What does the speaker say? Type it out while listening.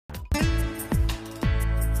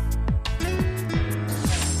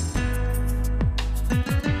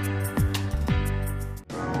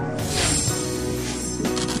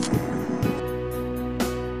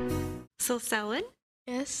So, Selwyn,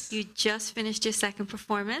 Yes. you just finished your second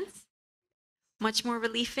performance. Much more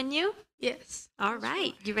relief in you? Yes. All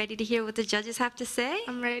right. You ready to hear what the judges have to say?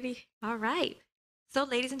 I'm ready. All right. So,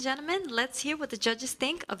 ladies and gentlemen, let's hear what the judges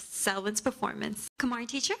think of Selwyn's performance. Kumari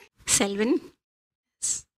teacher? Selvin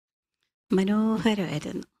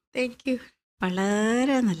മനോഹരമായിരുന്നു. Thank you.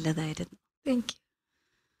 വളരെ നല്ലതായിരുന്നു. Thank you.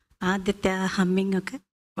 ആദ്യത്തെ ആ humming ഒക്കെ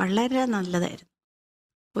വളരെ നല്ലതായിരുന്നു.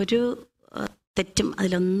 ഒരു തെറ്റും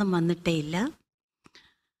അതിലൊന്നും വന്നിട്ടേ ഇല്ല.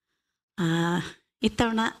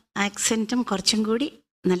 ഇത്തവണ ആക്സെൻറ്റും കുറച്ചും കൂടി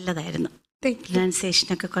നല്ലതായിരുന്നു.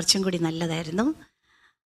 പ്രൊനൗൺസിയേഷനൊക്കെ കുറച്ചും കൂടി നല്ലതായിരുന്നു.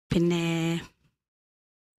 പിന്നെ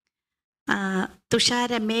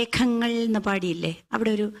തുഷാര മേഘങ്ങൾ എന്ന് പാടിയില്ലേ,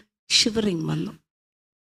 അവിടെ ഒരു ഷിവറിങ് വന്നു.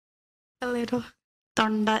 A little.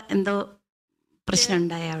 തൊണ്ട എന്തോ പ്രശ്നം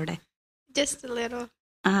ഉണ്ടായ അവിടെ. Just a little.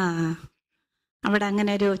 അവിടെ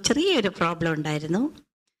അങ്ങനെ ഒരു ചെറിയൊരു പ്രോബ്ലം ഉണ്ടായിരുന്നു.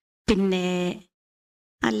 പിന്നെ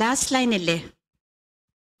ലാസ്റ്റ് ലൈനില്ലേ,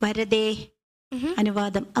 വരദേ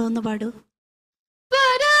അനുവാദം, അതൊന്ന് പാടൂ.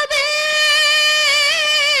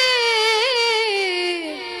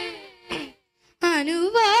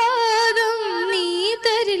 അനുവാദം നീ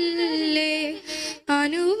തരില്ലേ,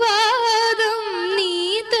 അനുവാദം നീ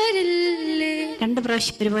തരില്ലേ. രണ്ട്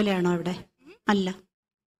പ്രാവശ്യം ഒരുപോലെയാണോ അവിടെ? അല്ല,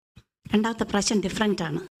 രണ്ടാമത്തെ പ്രാവശ്യം ഡിഫറെൻ്റ്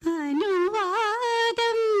ആണ്.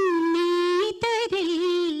 അനുവാദം നീ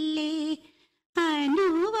തരില്ലേ,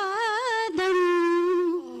 അനുവാദം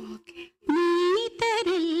നീ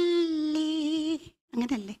തരില്ലേ,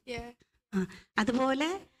 അങ്ങനല്ലേ? അതുപോലെ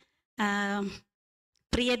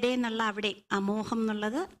പ്രിയതേ എന്നുള്ള അവിടെ ആ മോഹം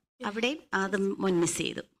എന്നുള്ളത് അവിടെയും അതും മിസ്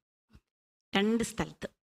ചെയ്തു. രണ്ട് സ്ഥലത്ത്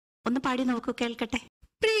ഒന്ന് പാടി നോക്കൂ, കേൾക്കട്ടെ.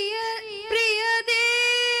 പ്രിയ പ്രിയതേ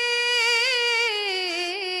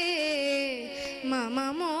മമ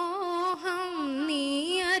മോഹം നീ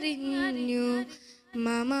അറിഞ്ഞു,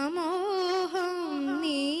 മമ മോഹം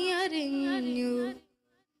നീ അറിഞ്ഞു,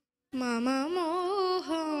 മമ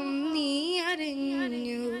മോഹം നീ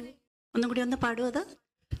അറിഞ്ഞു. ഒന്നും കൂടി ഒന്ന് പാടൂ. അത്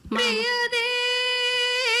പ്രിയതേ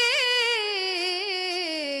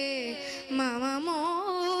മമ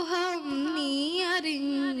മോഹം നീ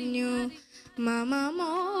അറിഞ്ഞു, മമ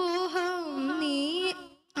മോഹം നീ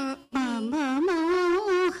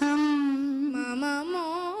മോഹം മമ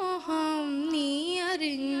മോഹം നീ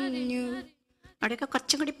അറിഞ്ഞു. അവിടെയൊക്കെ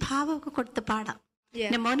കുറച്ചും കൂടി ഭാവമൊക്കെ കൊടുത്ത് പാടാം.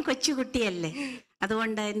 എൻ്റെ മോൻ കൊച്ചുകുട്ടിയല്ലേ,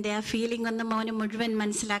 അതുകൊണ്ട് എൻ്റെ ആ ഫീലിംഗ് ഒന്നും മോന് മുഴുവൻ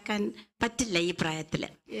മനസ്സിലാക്കാൻ പറ്റില്ല ഈ പ്രായത്തിൽ.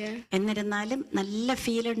 എന്നിരുന്നാലും നല്ല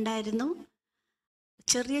ഫീൽ ഉണ്ടായിരുന്നു.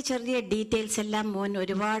 ചെറിയ ചെറിയ ഡീറ്റെയിൽസ് എല്ലാം മോൻ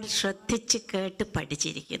ഒരുപാട് ശ്രദ്ധിച്ച് കേട്ട്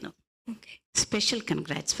പഠിച്ചിരിക്കുന്നു. Special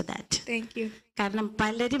congrats for that. കാരണം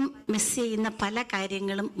പലരും മിസ് ചെയ്യുന്ന പല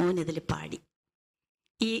കാര്യങ്ങളും മോൻ ഇതിൽ പാടി.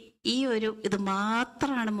 ഈ ഒരു ഇത്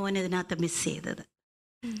മാത്രമാണ് മോൻ ഇതിനകത്ത് മിസ് ചെയ്തത്.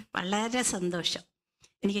 വളരെ സന്തോഷം,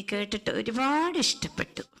 എനിക്ക് കേട്ടിട്ട് ഒരുപാട്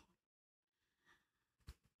ഇഷ്ടപ്പെട്ടു.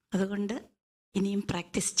 അതുകൊണ്ട് ഇനിയും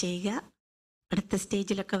പ്രാക്ടീസ് ചെയ്യുക. അടുത്ത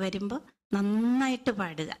സ്റ്റേജിലൊക്കെ വരുമ്പോൾ നന്നായിട്ട്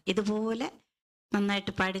പാടുക, ഇതുപോലെ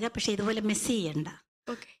നന്നായിട്ട് പാടുക. പക്ഷെ ഇതുപോലെ മിസ് ചെയ്യണ്ട.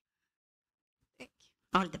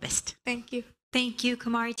 All the best. Thank you,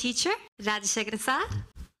 Kumari teacher. Rajashekar sir.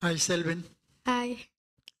 Hi, Selvin. Hi.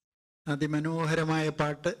 അതിമനോഹരമായ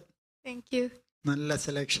പാട്ട്. Thank you. നല്ല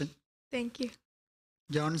selection. Thank you.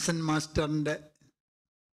 Johnson മാസ്റ്ററിൻ്റെ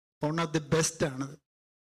one of the best ആണ്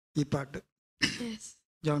ഈ പാട്ട്. Yes.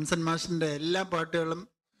 ജോൺസൺ മാസ്റ്ററിൻ്റെ എല്ലാ പാട്ടുകളും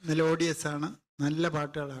മെലോഡിയസ് ആണ്, നല്ല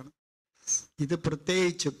പാട്ടുകളാണ്. ഇത്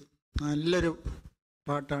പ്രത്യേകിച്ചും നല്ലൊരു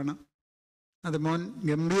പാട്ടാണ്. അത് മോൻ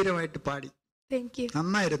ഗംഭീരമായിട്ട് പാടി. Thank you.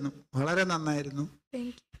 നന്നായിരുന്നു, വളരെ നന്നായിരുന്നു.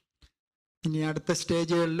 Thank you. ഇനി അടുത്ത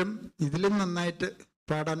സ്റ്റേജുകളിലും ഇതിലും നന്നായിട്ട്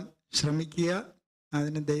പാടാൻ ശ്രമിക്കുക.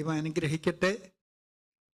 അതിന് ദൈവം അനുഗ്രഹിക്കട്ടെ.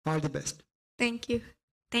 All the best. Thank you.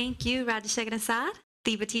 Thank you, Rajashekar sir.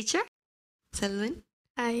 Diva teacher. Selwyn,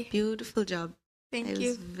 Hi. beautiful job. Thank I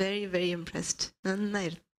you. was very, very impressed.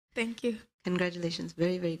 Nannayirunnu. Thank you. Congratulations.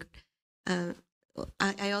 Very, very good.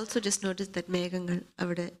 I also just noticed that മേഘങ്ങൾ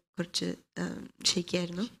അവിടെ കുറച്ച് shaky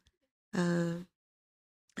ആയിരുന്നു.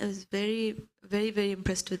 I was very, very, very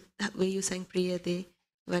impressed with the way you sang Priyade,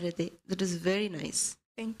 Varade. That was very nice.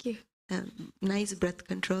 Thank you. Nice breath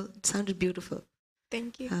control. It sounded beautiful.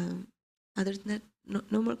 Thank you. Other than that,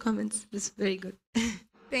 no more comments. It was very good.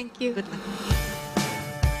 Thank you. Good luck.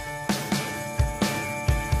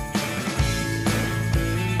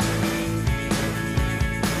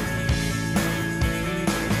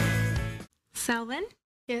 Selwyn?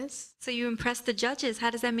 Yes. So you impressed the judges. How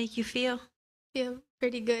does that make you feel? Feel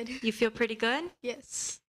pretty good. You feel pretty good? Yes.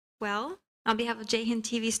 Well, on behalf of JAIHIND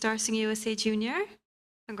TV star Singer Usa Jr.,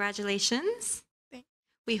 congratulations. Thanks.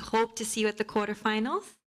 We hope to see you at the quarterfinals.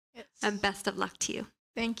 Yes. And best of luck to you.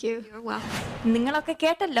 Thank you. You're welcome. നിങ്ങളൊക്കെ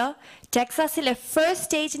കേട്ടല്ലോ, ടെക്സാസിലെ first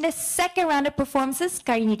സ്റ്റേജിന്റെ second round of performances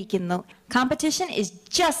കഴിഞ്ഞിരിക്കുന്നു. Competition is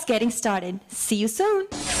just getting started. See you soon.